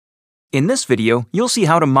In this video, you'll see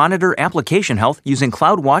how to monitor application health using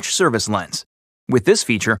CloudWatch ServiceLens. With this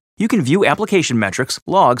feature, you can view application metrics,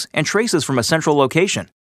 logs, and traces from a central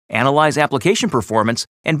location, analyze application performance,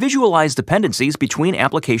 and visualize dependencies between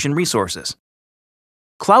application resources.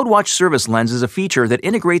 CloudWatch ServiceLens is a feature that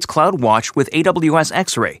integrates CloudWatch with AWS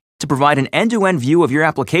X-Ray to provide an end-to-end view of your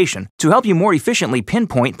application to help you more efficiently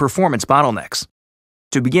pinpoint performance bottlenecks.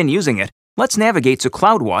 To begin using it, let's navigate to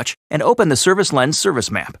CloudWatch and open the ServiceLens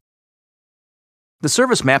Service Map. The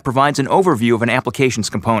Service Map provides an overview of an application's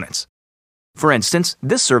components. For instance,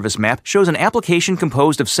 this service map shows an application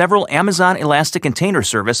composed of several Amazon Elastic Container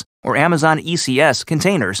Service or Amazon ECS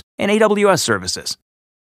containers and AWS services.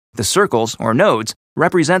 The circles, or nodes,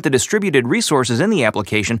 represent the distributed resources in the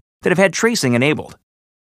application that have had tracing enabled.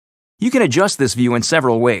 You can adjust this view in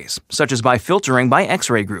several ways, such as by filtering by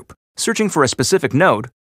X-ray group, searching for a specific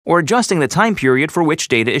node, or adjusting the time period for which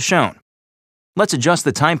data is shown. Let's adjust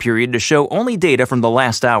the time period to show only data from the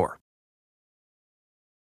last hour.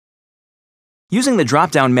 Using the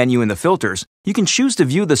drop-down menu in the filters, you can choose to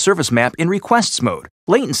view the service map in requests mode,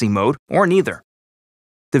 latency mode, or neither.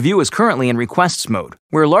 The view is currently in requests mode,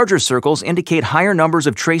 where larger circles indicate higher numbers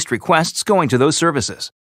of traced requests going to those services.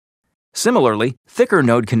 Similarly, thicker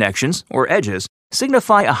node connections, or edges,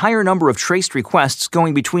 signify a higher number of traced requests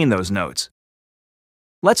going between those nodes.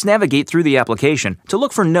 Let's navigate through the application to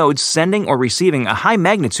look for nodes sending or receiving a high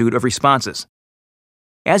magnitude of responses.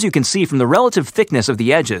 As you can see from the relative thickness of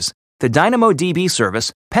the edges, the DynamoDB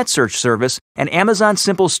service, Pet Search service, and Amazon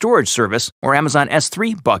Simple Storage service, or Amazon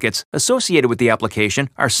S3 buckets associated with the application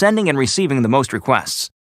are sending and receiving the most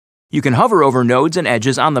requests. You can hover over nodes and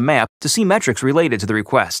edges on the map to see metrics related to the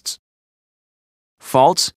requests.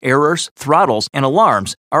 Faults, errors, throttles, and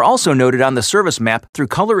alarms are also noted on the service map through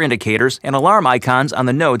color indicators and alarm icons on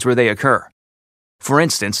the nodes where they occur. For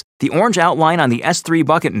instance, the orange outline on the S3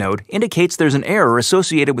 bucket node indicates there's an error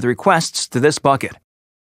associated with requests to this bucket.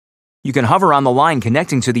 You can hover on the line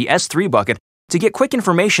connecting to the S3 bucket to get quick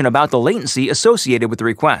information about the latency associated with the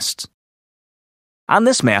requests. On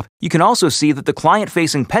this map, you can also see that the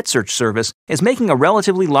client-facing Pet Search service is making a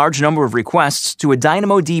relatively large number of requests to a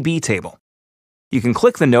DynamoDB table. You can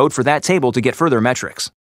click the node for that table to get further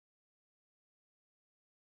metrics.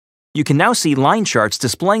 You can now see line charts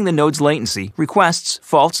displaying the node's latency, requests,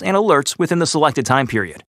 faults, and alerts within the selected time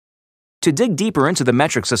period. To dig deeper into the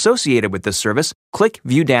metrics associated with this service, click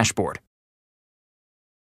View Dashboard.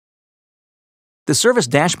 The service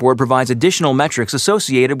dashboard provides additional metrics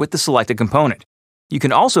associated with the selected component. You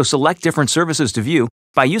can also select different services to view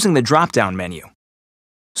by using the drop-down menu.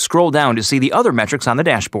 Scroll down to see the other metrics on the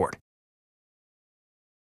dashboard.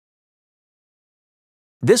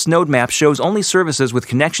 This node map shows only services with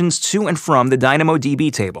connections to and from the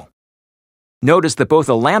DynamoDB table. Notice that both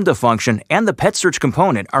the Lambda function and the Pet Search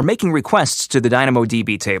component are making requests to the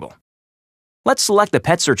DynamoDB table. Let's select the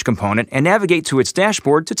Pet Search component and navigate to its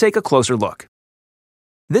dashboard to take a closer look.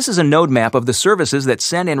 This is a node map of the services that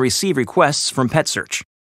send and receive requests from Pet Search.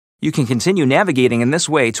 You can continue navigating in this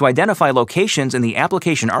way to identify locations in the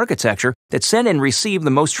application architecture that send and receive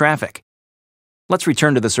the most traffic. Let's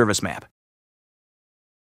return to the service map.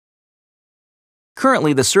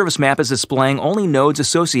 Currently, the service map is displaying only nodes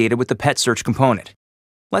associated with the Pet Search component.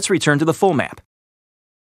 Let's return to the full map.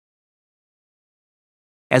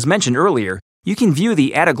 As mentioned earlier, you can view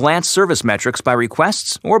the at-a-glance service metrics by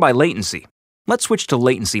requests or by latency. Let's switch to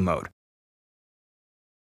latency mode.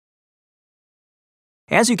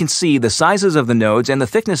 As you can see, the sizes of the nodes and the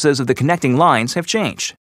thicknesses of the connecting lines have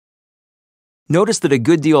changed. Notice that a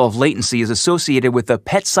good deal of latency is associated with the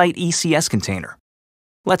Pet Site ECS container.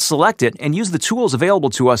 Let's select it and use the tools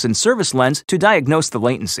available to us in ServiceLens to diagnose the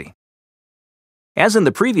latency. As in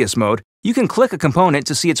the previous mode, you can click a component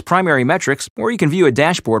to see its primary metrics, or you can view a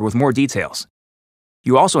dashboard with more details.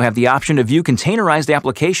 You also have the option to view containerized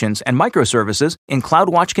applications and microservices in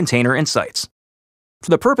CloudWatch Container Insights.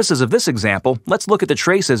 For the purposes of this example, let's look at the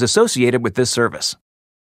traces associated with this service.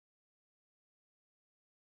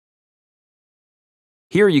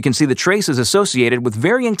 Here you can see the traces associated with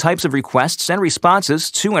varying types of requests and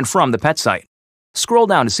responses to and from the pet site. Scroll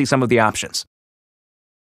down to see some of the options.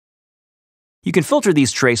 You can filter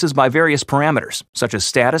these traces by various parameters, such as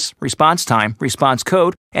status, response time, response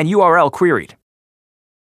code, and URL queried.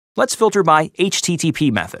 Let's filter by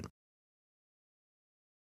HTTP method.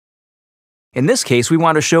 In this case, we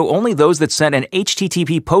want to show only those that sent an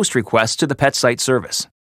HTTP post request to the pet site service.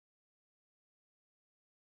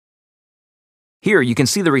 Here you can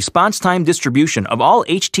see the response time distribution of all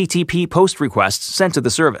HTTP post requests sent to the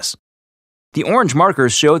service. The orange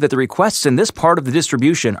markers show that the requests in this part of the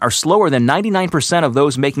distribution are slower than 99% of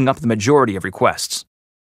those making up the majority of requests.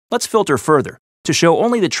 Let's filter further to show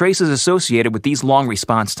only the traces associated with these long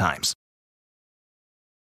response times.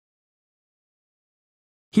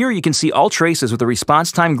 Here you can see all traces with a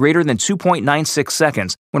response time greater than 2.96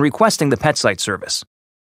 seconds when requesting the pet site service.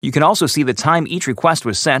 You can also see the time each request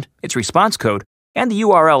was sent, its response code, and the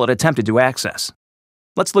URL it attempted to access.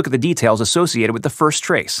 Let's look at the details associated with the first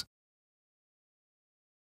trace.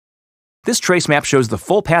 This trace map shows the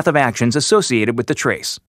full path of actions associated with the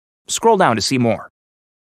trace. Scroll down to see more.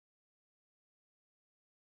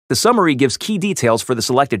 The summary gives key details for the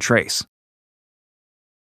selected trace.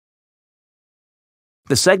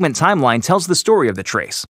 The segment timeline tells the story of the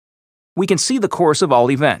trace. We can see the course of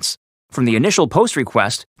all events, from the initial post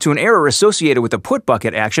request to an error associated with a put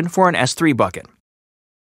bucket action for an S3 bucket.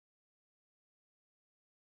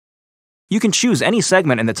 You can choose any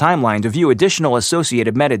segment in the timeline to view additional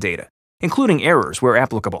associated metadata, including errors where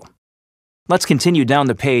applicable. Let's continue down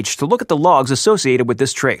the page to look at the logs associated with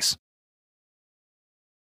this trace.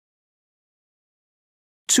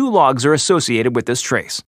 2 logs are associated with this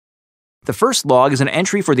trace. The first log is an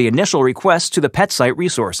entry for the initial request to the pet site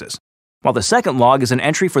resources, while the second log is an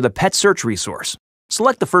entry for the pet search resource.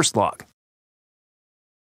 Select the first log.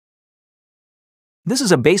 This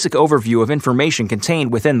is a basic overview of information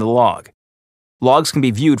contained within the log. Logs can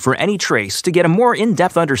be viewed for any trace to get a more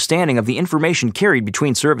in-depth understanding of the information carried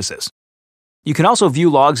between services. You can also view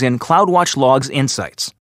logs in CloudWatch Logs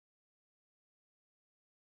Insights.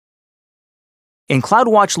 In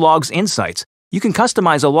CloudWatch Logs Insights, you can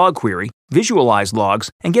customize a log query, visualize logs,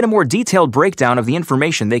 and get a more detailed breakdown of the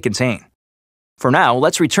information they contain. For now,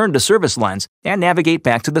 let's return to ServiceLens and navigate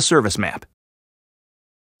back to the service map.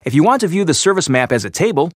 If you want to view the service map as a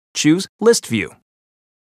table, choose List View.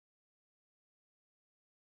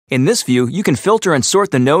 In this view, you can filter and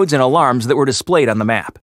sort the nodes and alarms that were displayed on the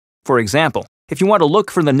map. For example, if you want to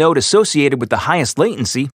look for the node associated with the highest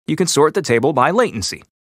latency, you can sort the table by latency.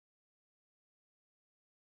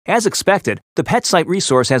 As expected, the pet site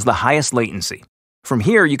resource has the highest latency. From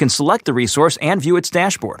here, you can select the resource and view its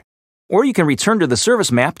dashboard, or you can return to the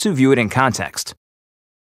service map to view it in context.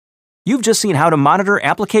 You've just seen how to monitor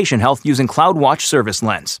application health using CloudWatch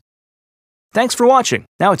ServiceLens. Thanks for watching.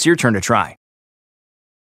 Now it's your turn to try.